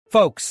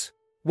Folks,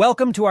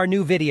 welcome to our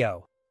new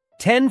video,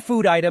 10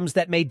 food items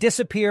that may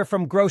disappear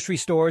from grocery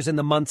stores in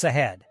the months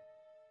ahead.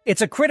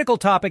 It's a critical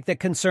topic that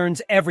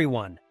concerns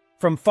everyone,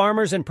 from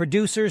farmers and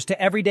producers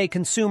to everyday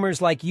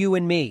consumers like you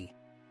and me.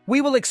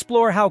 We will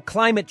explore how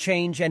climate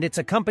change and its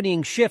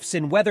accompanying shifts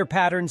in weather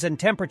patterns and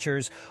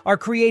temperatures are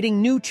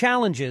creating new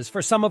challenges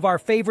for some of our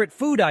favorite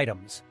food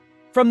items.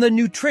 From the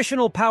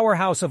nutritional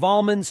powerhouse of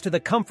almonds to the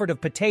comfort of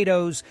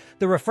potatoes,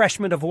 the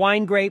refreshment of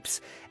wine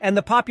grapes, and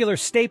the popular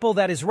staple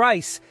that is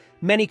rice,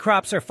 many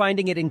crops are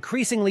finding it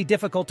increasingly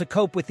difficult to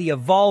cope with the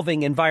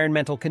evolving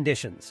environmental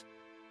conditions.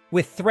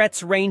 With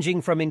threats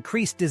ranging from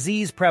increased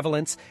disease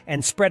prevalence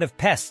and spread of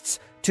pests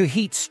to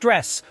heat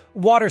stress,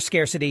 water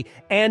scarcity,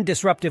 and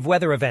disruptive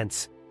weather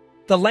events,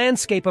 the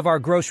landscape of our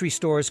grocery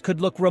stores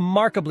could look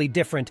remarkably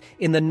different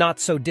in the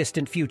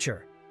not-so-distant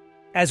future.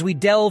 As we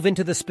delve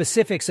into the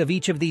specifics of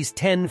each of these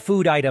 10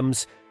 food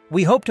items,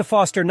 we hope to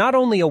foster not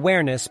only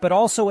awareness but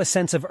also a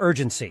sense of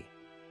urgency.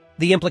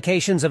 The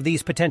implications of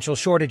these potential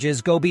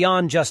shortages go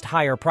beyond just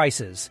higher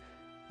prices.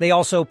 They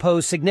also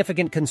pose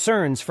significant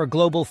concerns for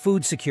global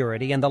food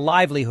security and the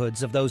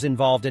livelihoods of those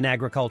involved in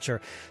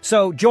agriculture.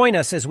 So join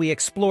us as we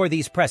explore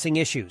these pressing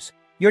issues.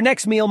 Your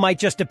next meal might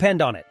just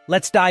depend on it.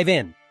 Let's dive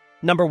in.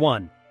 Number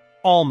 1.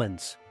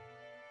 Almonds.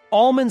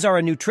 Almonds are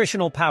a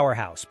nutritional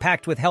powerhouse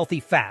packed with healthy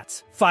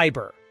fats,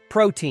 fiber,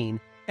 protein,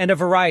 and a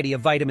variety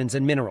of vitamins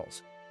and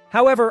minerals.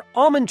 However,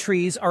 almond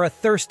trees are a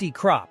thirsty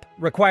crop,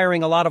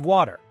 requiring a lot of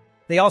water.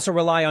 They also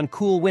rely on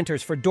cool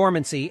winters for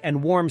dormancy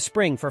and warm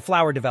spring for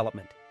flower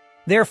development.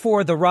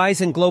 Therefore, the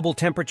rise in global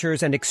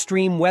temperatures and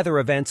extreme weather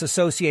events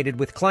associated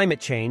with climate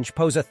change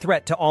pose a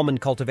threat to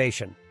almond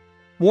cultivation.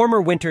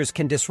 Warmer winters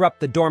can disrupt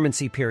the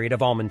dormancy period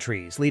of almond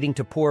trees, leading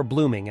to poor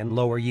blooming and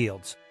lower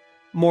yields.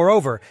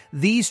 Moreover,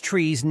 these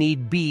trees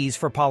need bees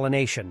for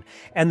pollination,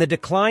 and the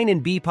decline in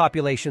bee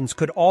populations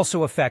could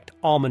also affect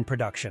almond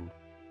production.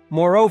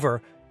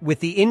 Moreover, with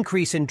the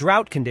increase in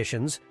drought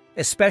conditions,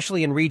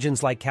 especially in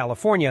regions like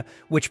California,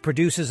 which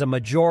produces a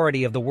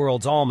majority of the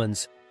world's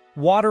almonds,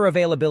 water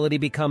availability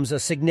becomes a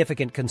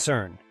significant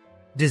concern.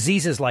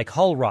 Diseases like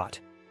hull rot,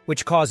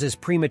 which causes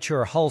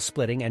premature hull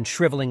splitting and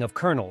shriveling of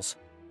kernels,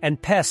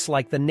 and pests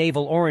like the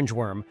navel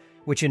orangeworm,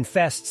 which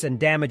infests and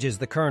damages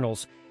the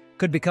kernels,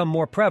 could become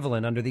more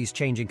prevalent under these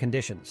changing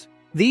conditions.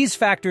 These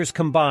factors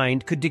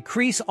combined could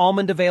decrease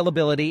almond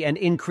availability and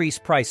increase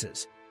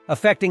prices,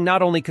 affecting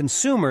not only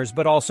consumers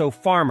but also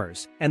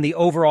farmers and the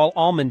overall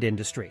almond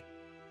industry.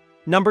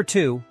 Number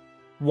 2.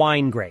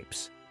 Wine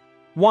grapes.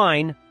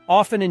 Wine,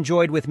 often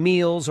enjoyed with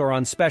meals or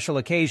on special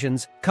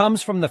occasions,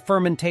 comes from the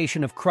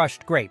fermentation of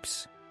crushed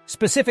grapes.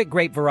 Specific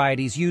grape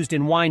varieties used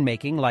in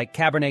winemaking, like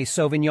Cabernet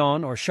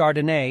Sauvignon or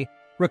Chardonnay,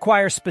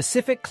 require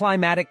specific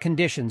climatic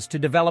conditions to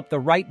develop the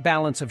right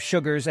balance of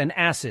sugars and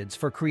acids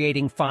for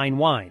creating fine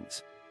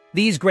wines.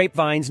 These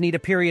grapevines need a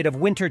period of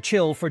winter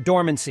chill for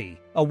dormancy,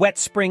 a wet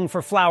spring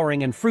for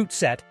flowering and fruit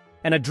set,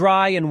 and a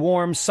dry and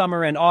warm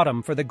summer and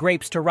autumn for the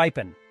grapes to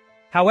ripen.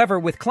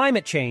 However, with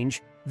climate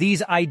change,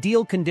 these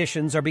ideal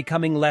conditions are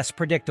becoming less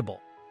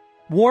predictable.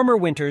 Warmer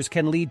winters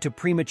can lead to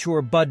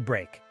premature bud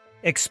break,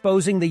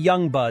 exposing the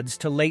young buds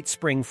to late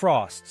spring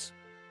frosts.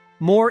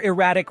 More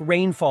erratic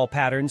rainfall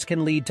patterns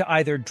can lead to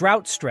either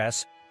drought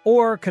stress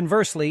or,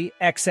 conversely,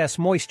 excess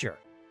moisture,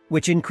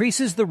 which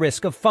increases the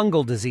risk of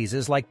fungal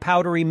diseases like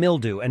powdery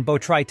mildew and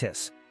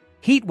botrytis.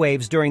 Heat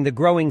waves during the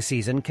growing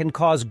season can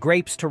cause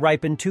grapes to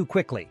ripen too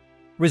quickly,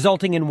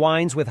 resulting in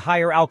wines with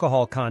higher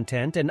alcohol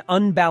content and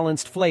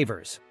unbalanced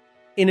flavors.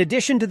 In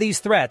addition to these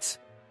threats,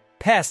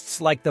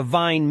 pests like the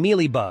vine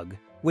mealybug,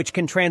 which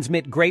can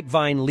transmit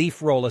grapevine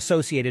leaf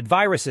roll-associated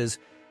viruses,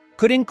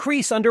 could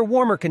increase under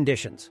warmer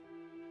conditions.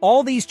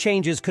 All these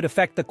changes could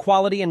affect the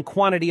quality and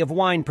quantity of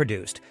wine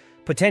produced,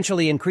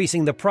 potentially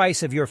increasing the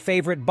price of your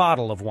favorite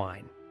bottle of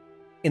wine.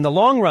 In the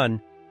long run,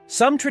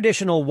 some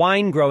traditional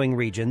wine-growing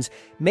regions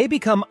may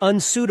become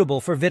unsuitable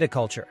for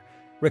viticulture,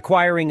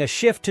 requiring a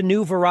shift to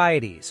new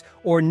varieties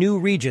or new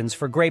regions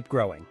for grape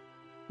growing.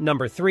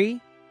 Number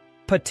 3.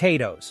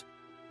 Potatoes.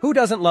 Who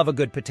doesn't love a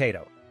good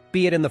potato,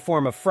 be it in the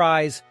form of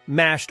fries,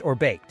 mashed, or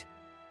baked?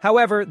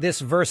 However, this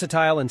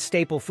versatile and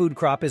staple food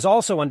crop is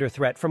also under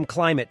threat from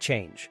climate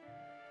change.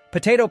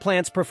 Potato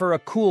plants prefer a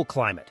cool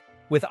climate,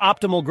 with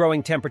optimal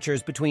growing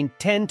temperatures between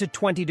 10 to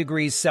 20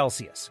 degrees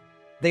Celsius.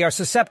 They are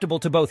susceptible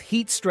to both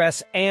heat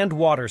stress and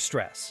water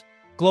stress.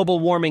 Global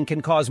warming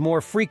can cause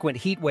more frequent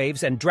heat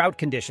waves and drought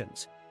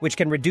conditions, which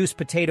can reduce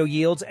potato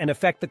yields and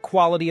affect the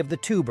quality of the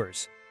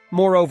tubers.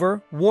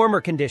 Moreover, warmer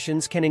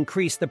conditions can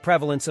increase the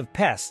prevalence of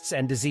pests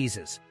and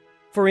diseases.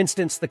 For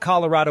instance, the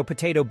Colorado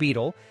potato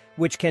beetle,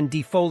 which can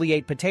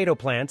defoliate potato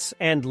plants,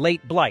 and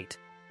late blight,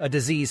 a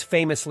disease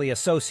famously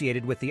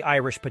associated with the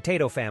Irish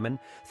potato famine,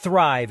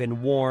 thrive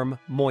in warm,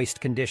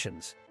 moist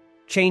conditions.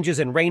 Changes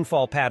in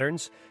rainfall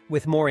patterns,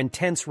 with more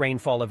intense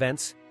rainfall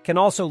events, can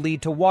also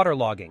lead to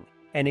waterlogging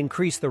and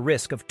increase the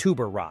risk of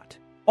tuber rot.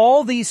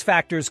 All these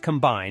factors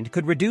combined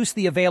could reduce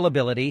the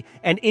availability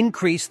and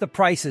increase the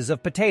prices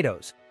of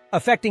potatoes,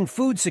 affecting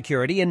food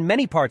security in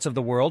many parts of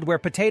the world where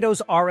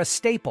potatoes are a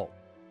staple.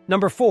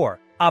 Number 4.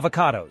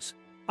 Avocados.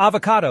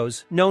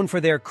 Avocados, known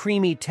for their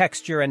creamy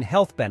texture and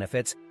health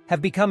benefits,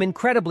 have become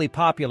incredibly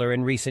popular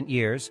in recent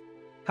years.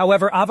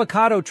 However,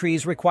 avocado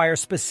trees require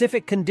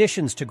specific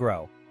conditions to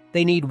grow.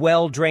 They need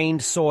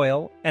well-drained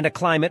soil and a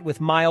climate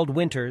with mild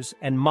winters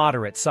and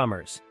moderate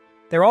summers.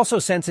 They're also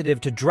sensitive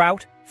to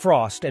drought,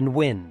 frost, and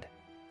wind.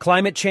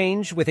 Climate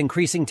change, with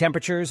increasing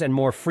temperatures and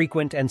more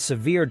frequent and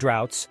severe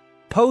droughts,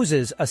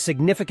 poses a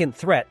significant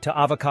threat to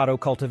avocado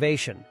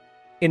cultivation.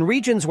 In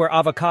regions where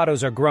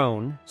avocados are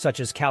grown,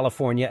 such as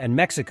California and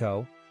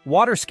Mexico,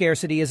 water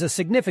scarcity is a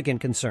significant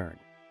concern,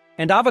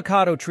 and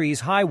avocado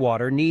trees' high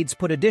water needs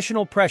put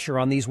additional pressure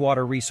on these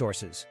water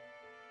resources.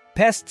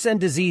 Pests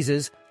and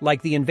diseases,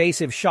 like the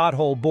invasive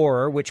shot-hole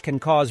borer, which can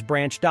cause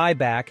branch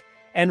dieback,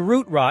 and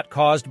root rot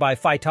caused by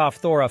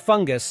Phytophthora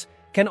fungus,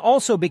 can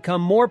also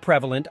become more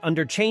prevalent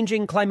under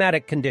changing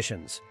climatic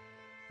conditions.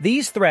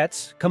 These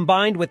threats,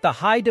 combined with the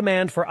high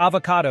demand for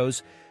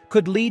avocados,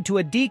 could lead to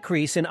a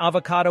decrease in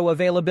avocado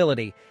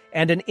availability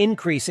and an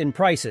increase in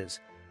prices,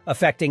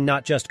 affecting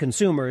not just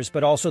consumers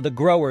but also the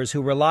growers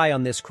who rely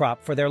on this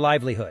crop for their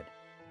livelihood.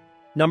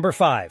 Number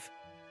 5.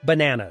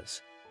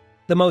 Bananas.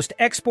 The most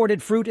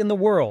exported fruit in the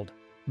world,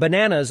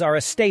 bananas are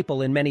a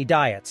staple in many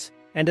diets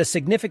and a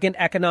significant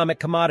economic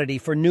commodity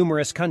for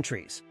numerous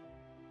countries.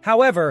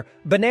 However,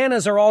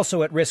 bananas are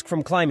also at risk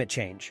from climate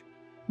change.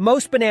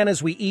 Most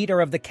bananas we eat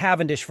are of the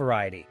Cavendish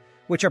variety,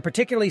 which are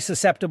particularly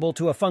susceptible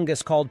to a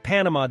fungus called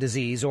Panama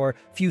disease or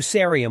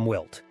Fusarium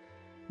wilt.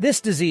 This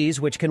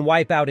disease, which can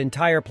wipe out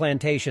entire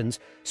plantations,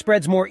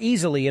 spreads more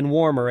easily in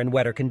warmer and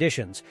wetter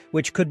conditions,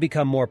 which could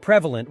become more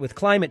prevalent with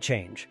climate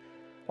change.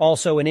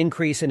 Also, an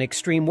increase in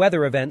extreme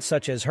weather events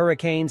such as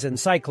hurricanes and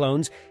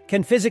cyclones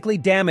can physically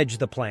damage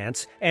the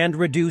plants and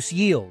reduce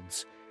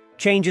yields.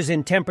 Changes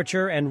in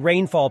temperature and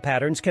rainfall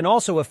patterns can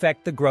also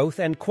affect the growth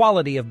and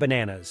quality of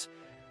bananas.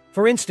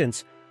 For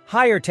instance,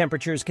 higher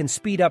temperatures can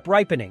speed up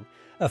ripening,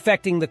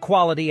 affecting the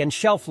quality and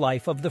shelf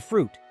life of the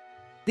fruit.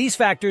 These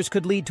factors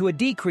could lead to a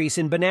decrease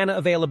in banana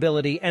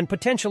availability and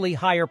potentially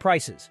higher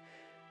prices.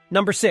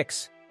 Number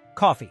 6.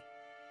 Coffee.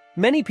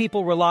 Many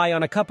people rely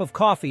on a cup of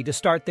coffee to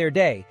start their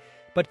day,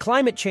 but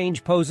climate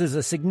change poses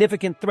a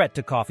significant threat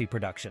to coffee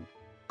production.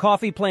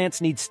 Coffee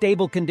plants need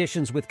stable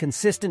conditions with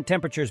consistent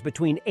temperatures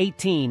between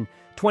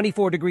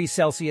 18–24 degrees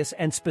Celsius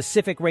and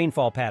specific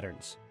rainfall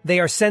patterns. They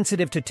are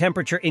sensitive to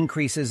temperature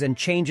increases and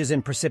changes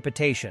in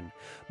precipitation,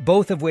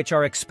 both of which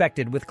are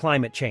expected with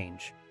climate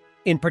change.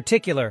 In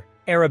particular,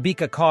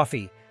 Arabica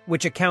coffee,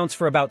 which accounts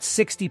for about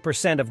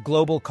 60% of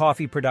global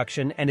coffee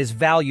production and is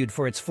valued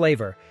for its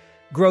flavor,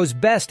 grows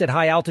best at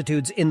high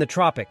altitudes in the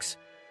tropics.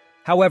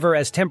 However,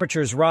 as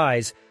temperatures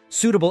rise,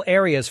 suitable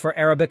areas for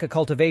Arabica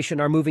cultivation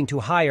are moving to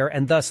higher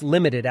and thus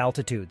limited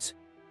altitudes.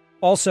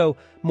 Also,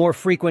 more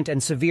frequent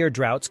and severe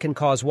droughts can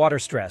cause water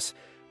stress,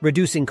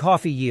 reducing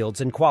coffee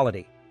yields and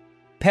quality.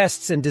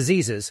 Pests and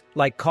diseases,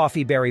 like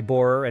coffee berry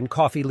borer and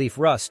coffee leaf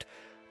rust,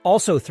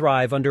 also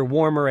thrive under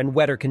warmer and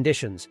wetter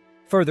conditions,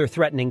 further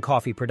threatening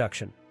coffee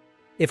production.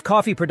 If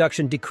coffee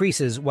production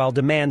decreases while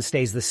demand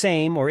stays the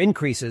same or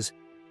increases,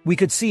 we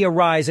could see a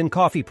rise in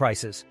coffee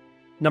prices.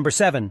 Number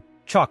 7.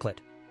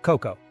 Chocolate,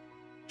 cocoa.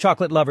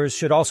 Chocolate lovers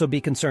should also be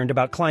concerned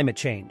about climate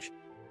change.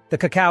 The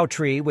cacao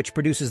tree, which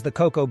produces the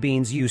cocoa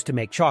beans used to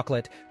make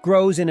chocolate,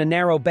 grows in a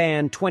narrow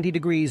band 20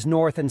 degrees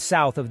north and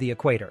south of the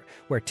equator,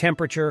 where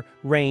temperature,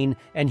 rain,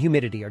 and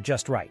humidity are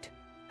just right.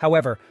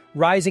 However,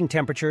 rising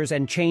temperatures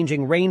and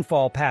changing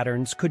rainfall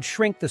patterns could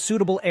shrink the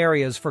suitable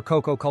areas for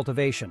cocoa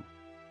cultivation.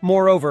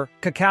 Moreover,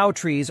 cacao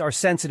trees are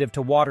sensitive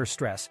to water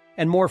stress,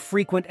 and more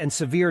frequent and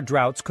severe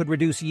droughts could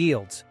reduce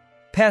yields.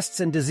 Pests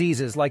and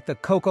diseases like the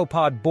cocoa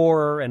pod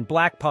borer and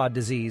black pod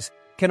disease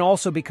can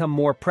also become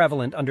more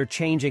prevalent under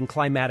changing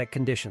climatic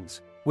conditions.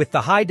 With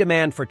the high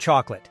demand for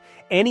chocolate,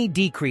 any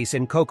decrease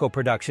in cocoa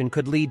production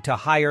could lead to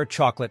higher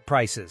chocolate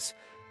prices.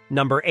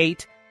 Number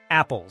 8.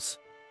 Apples.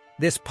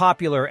 This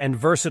popular and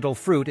versatile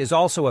fruit is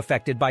also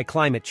affected by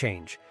climate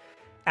change.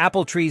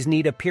 Apple trees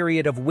need a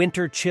period of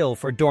winter chill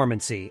for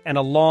dormancy and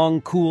a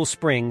long, cool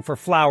spring for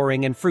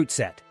flowering and fruit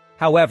set.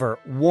 However,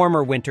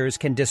 warmer winters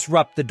can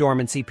disrupt the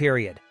dormancy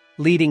period,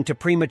 leading to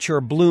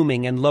premature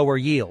blooming and lower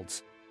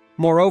yields.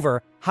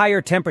 Moreover,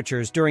 higher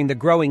temperatures during the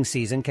growing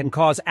season can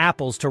cause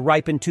apples to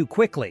ripen too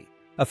quickly,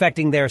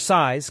 affecting their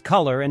size,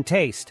 color, and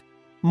taste.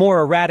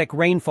 More erratic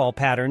rainfall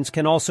patterns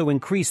can also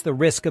increase the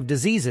risk of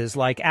diseases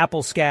like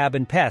apple scab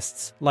and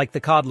pests like the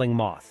codling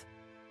moth.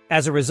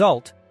 As a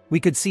result, we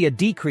could see a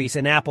decrease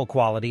in apple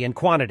quality and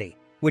quantity,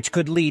 which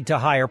could lead to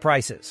higher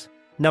prices.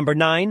 Number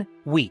 9.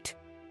 Wheat.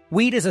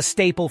 Wheat is a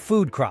staple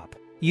food crop,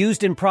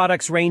 used in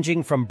products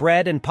ranging from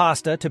bread and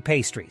pasta to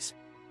pastries.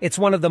 It's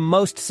one of the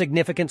most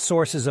significant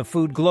sources of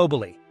food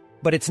globally,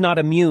 but it's not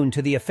immune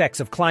to the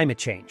effects of climate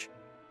change.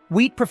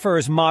 Wheat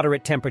prefers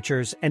moderate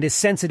temperatures and is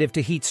sensitive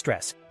to heat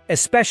stress,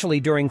 especially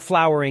during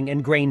flowering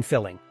and grain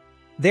filling.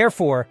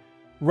 Therefore,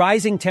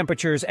 rising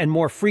temperatures and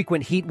more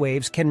frequent heat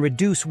waves can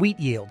reduce wheat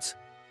yields.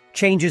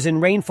 Changes in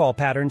rainfall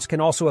patterns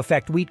can also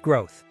affect wheat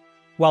growth.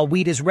 While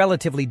wheat is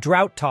relatively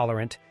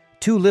drought-tolerant,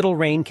 too little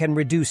rain can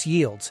reduce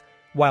yields,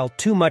 while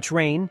too much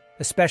rain,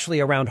 especially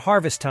around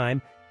harvest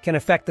time, can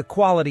affect the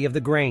quality of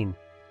the grain.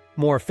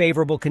 More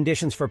favorable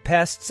conditions for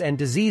pests and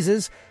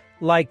diseases,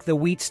 like the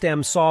wheat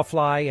stem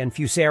sawfly and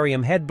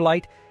fusarium head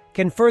blight,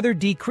 can further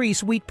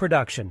decrease wheat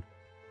production.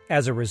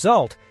 As a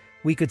result,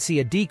 we could see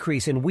a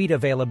decrease in wheat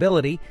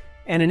availability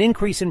and an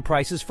increase in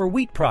prices for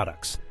wheat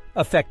products,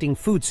 affecting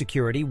food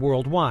security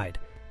worldwide.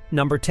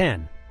 Number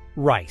 10.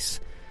 Rice.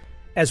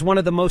 As one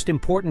of the most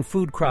important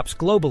food crops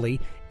globally,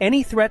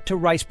 any threat to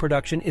rice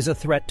production is a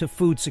threat to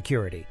food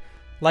security.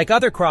 Like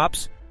other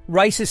crops,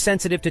 rice is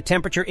sensitive to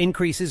temperature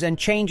increases and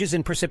changes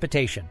in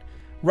precipitation.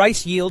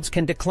 Rice yields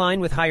can decline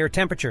with higher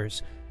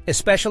temperatures,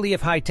 especially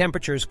if high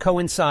temperatures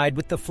coincide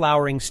with the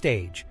flowering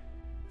stage.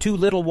 Too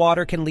little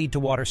water can lead to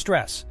water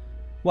stress,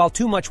 while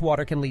too much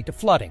water can lead to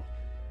flooding,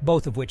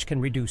 both of which can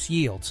reduce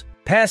yields.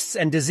 Pests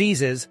and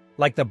diseases,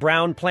 like the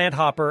brown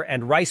planthopper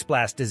and rice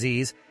blast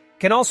disease,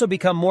 can also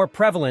become more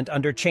prevalent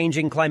under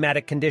changing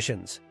climatic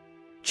conditions.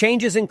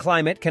 Changes in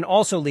climate can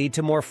also lead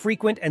to more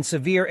frequent and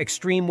severe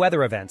extreme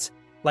weather events,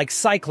 like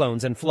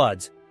cyclones and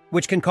floods,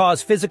 which can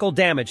cause physical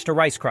damage to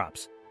rice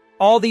crops.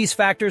 All these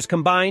factors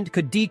combined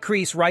could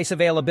decrease rice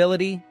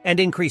availability and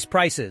increase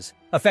prices,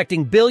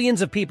 affecting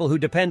billions of people who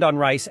depend on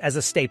rice as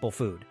a staple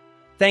food.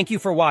 Thank you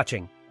for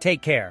watching.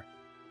 Take care.